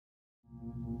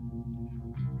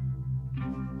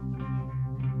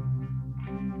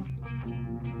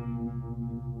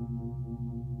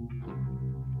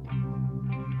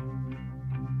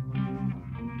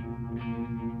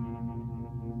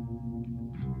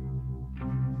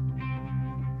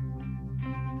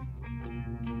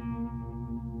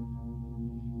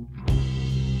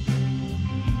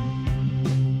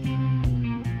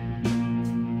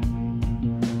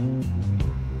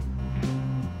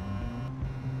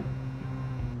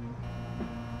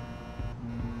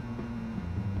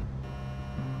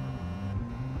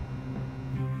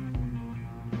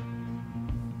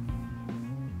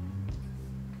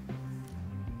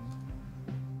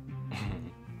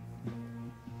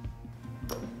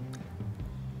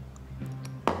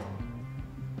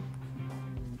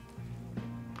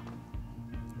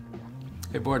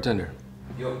Hey, bartender.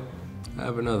 Yo. I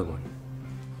have another one.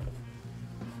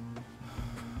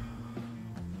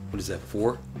 What is that,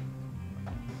 4?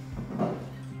 Let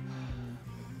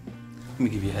me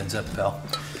give you a heads up, pal.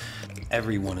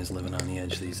 Everyone is living on the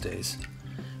edge these days.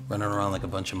 Running around like a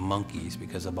bunch of monkeys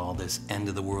because of all this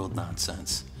end-of-the-world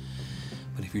nonsense.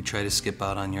 But if you try to skip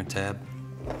out on your tab,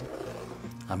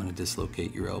 I'm gonna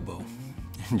dislocate your elbow.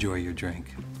 Enjoy your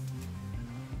drink.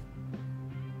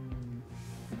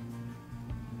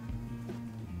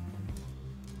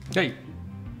 Hey,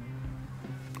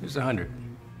 here's 100.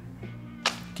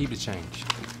 Keep the change.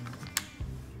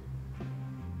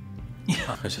 Yeah,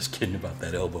 I was just kidding about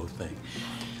that elbow thing.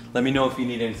 Let me know if you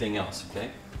need anything else,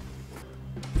 okay?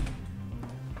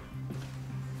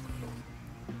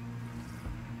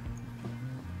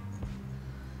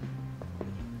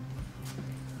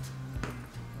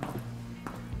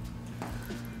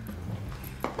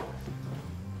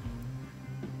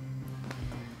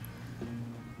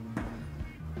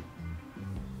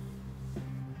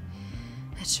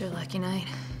 It's your lucky night.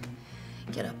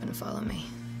 Get up and follow me.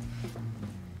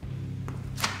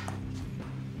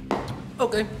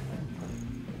 Okay.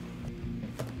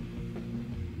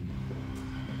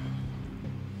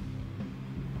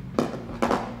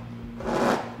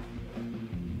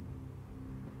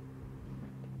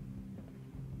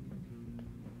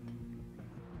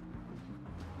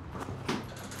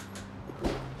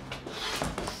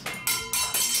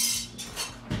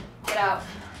 Get out.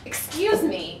 Excuse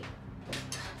me.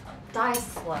 Die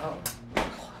slow.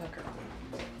 Hooker.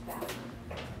 Bad.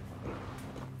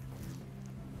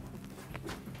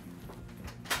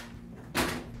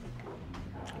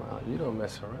 Wow, you don't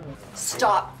mess around.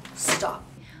 Stop. Stop.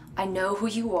 I know who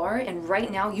you are, and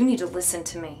right now you need to listen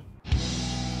to me.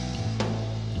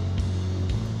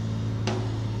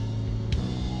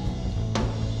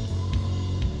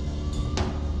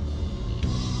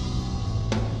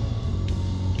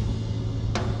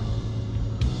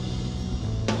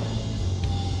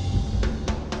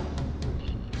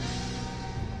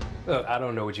 Look, I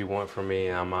don't know what you want from me,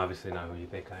 and I'm obviously not who you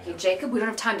think I am. Hey, Jacob, we don't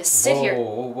have time to sit here.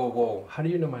 Whoa. How do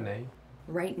you know my name?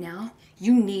 Right now,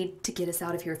 you need to get us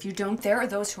out of here. If you don't, there are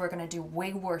those who are going to do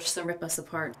way worse than rip us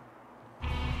apart.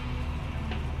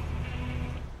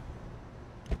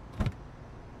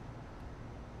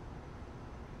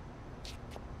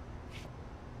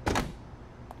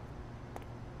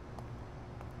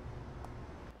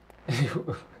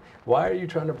 Why are you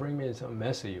trying to bring me into some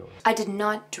mess of yours? I did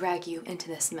not drag you into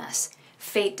this mess.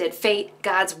 Fate did. Fate,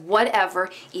 gods, whatever.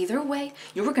 Either way,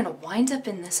 you were gonna wind up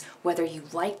in this whether you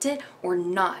liked it or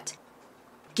not.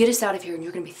 Get us out of here and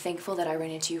you're gonna be thankful that I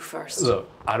ran into you first. Look,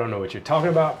 I don't know what you're talking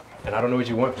about, and I don't know what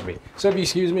you want from me. So if you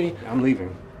excuse me, I'm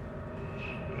leaving.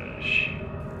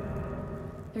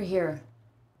 They're here.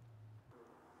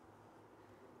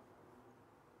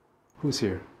 Who's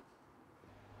here?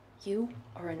 You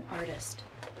are an artist.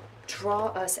 Draw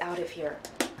us out of here.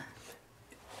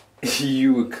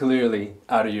 You were clearly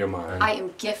out of your mind. I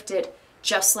am gifted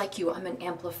just like you. I'm an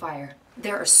amplifier.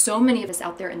 There are so many of us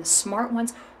out there and the smart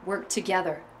ones work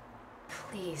together.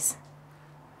 Please,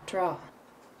 draw.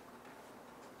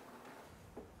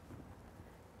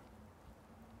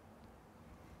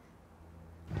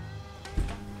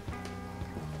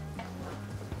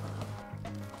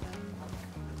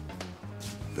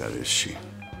 That is she.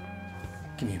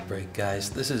 Give me a break, guys.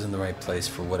 This isn't the right place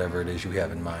for whatever it is you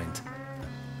have in mind.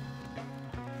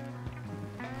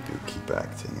 You keep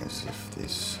acting as if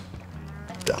this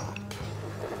dump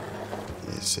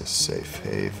is a safe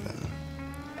haven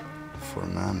for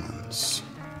mammons.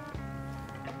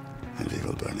 And we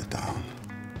will burn it down.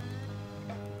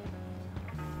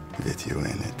 With you in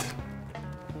it.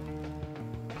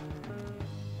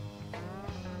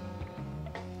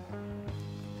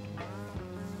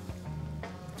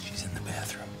 She's in the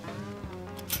bathroom.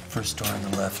 First door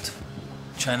on the left.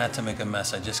 Try not to make a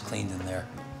mess. I just cleaned in there.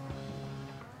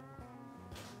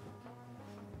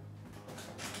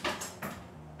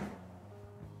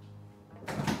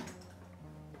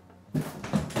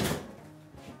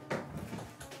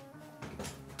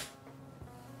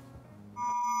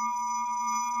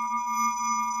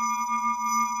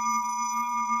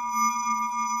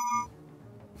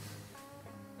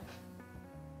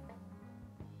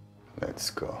 Let's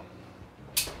go.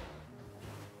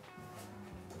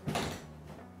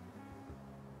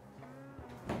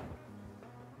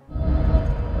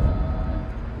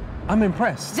 I'm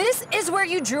impressed. This is where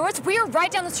you drew us? We are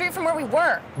right down the street from where we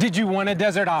were. Did you want a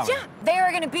desert island? Yeah, they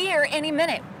are gonna be here any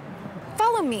minute.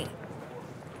 Follow me.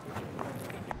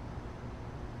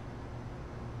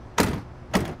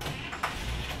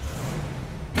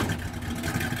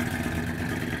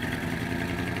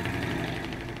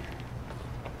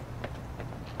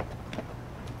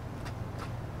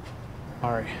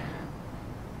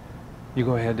 You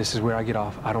go ahead, this is where I get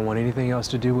off. I don't want anything else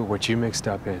to do with what you mixed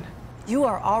up in. You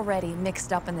are already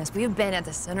mixed up in this. We've been at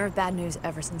the center of bad news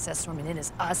ever since that storm, and it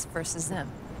is us versus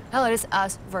them. Hell, it is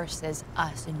us versus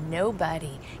us, and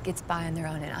nobody gets by on their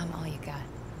own, and I'm all you got.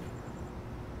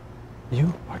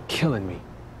 You are killing me.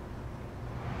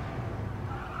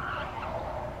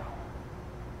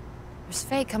 There's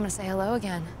Fate coming to say hello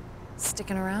again.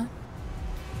 Sticking around?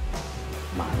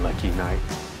 My lucky night.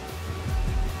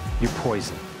 You're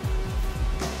poison.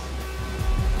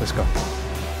 Let's go.